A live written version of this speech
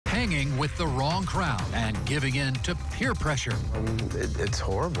hanging with the wrong crowd and giving in to peer pressure. It's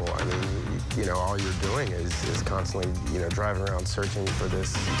horrible. I mean, all you're doing is constantly, driving around searching for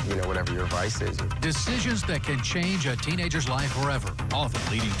this, whatever your vice is. Decisions that can change a teenager's life forever, often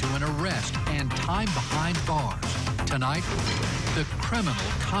leading to an arrest and time behind bars. Tonight, the criminal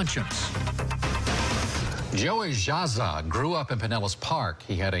conscience. Joey Zasa grew up in Pinellas Park.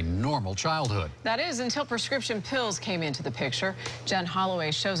 He had a normal childhood. That is, until prescription pills came into the picture. Jen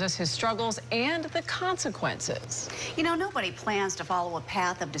Holloway shows us his struggles and the consequences. Nobody plans to follow a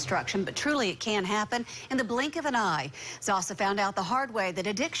path of destruction, but truly it can happen in the blink of an eye. Zasa found out the hard way that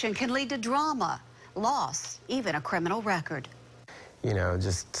addiction can lead to drama, loss, even a criminal record.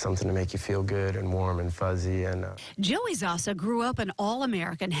 Just something to make you feel good and warm and fuzzy. And Joey Zasa grew up an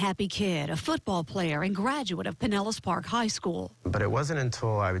all-American happy kid, a football player and graduate of Pinellas Park High School. But it wasn't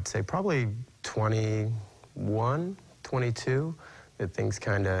until, I would say, probably 21, 22, that things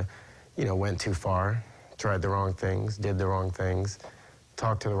kind of, went too far, tried the wrong things, did the wrong things,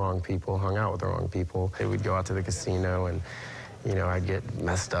 talked to the wrong people, hung out with the wrong people. We'd go out to the casino and I'd get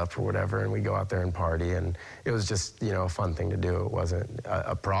messed up or whatever, and we'd go out there and party, and it was just, a fun thing to do. It wasn't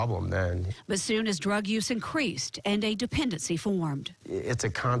a problem then. But soon as drug use increased and a dependency formed. It's a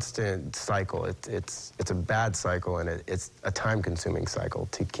constant cycle. It's a bad cycle, and it's a time-consuming cycle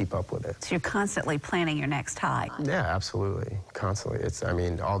to keep up with it. So you're constantly planning your next high. Yeah, absolutely.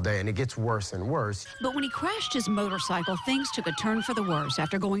 Constantly. All day, and it gets worse and worse. But when he crashed his motorcycle, things took a turn for the worse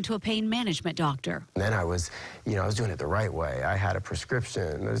after going to a pain management doctor. And then I was doing it the right way. I had a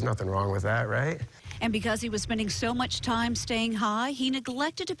prescription. There's nothing wrong with that, right? And because he was spending so much time staying high, he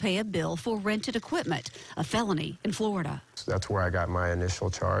neglected to pay a bill for rented equipment, a felony in Florida. So that's where I got my initial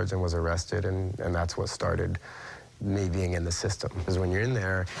charge and was arrested, and that's what started me being in the system. Because when you're in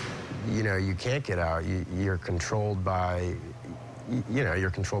there, you can't get out. You're controlled by... you're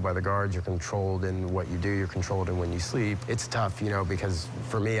controlled by the guards, you're controlled in what you do, you're controlled in when you sleep. It's tough, because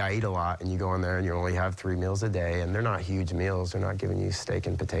for me, I eat a lot, and you go in there and you only have 3 meals a day, and they're not huge meals. They're not giving you steak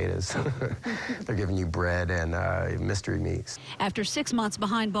and potatoes. They're giving you bread and mystery meats. After 6 months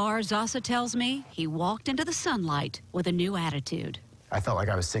behind bars, Zasa tells me he walked into the sunlight with a new attitude. I felt like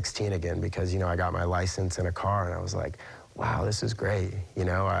I was 16 again because, I got my license and a car, and I was like, wow, this is great.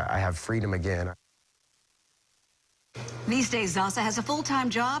 I have freedom again. These days, Zasa has a full-time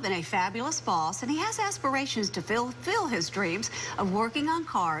job and a fabulous boss, and he has aspirations to fulfill his dreams of working on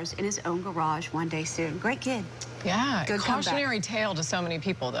cars in his own garage one day soon. Great kid. Yeah, Good cautionary tale to so many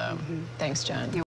people, though. Thanks, Jen.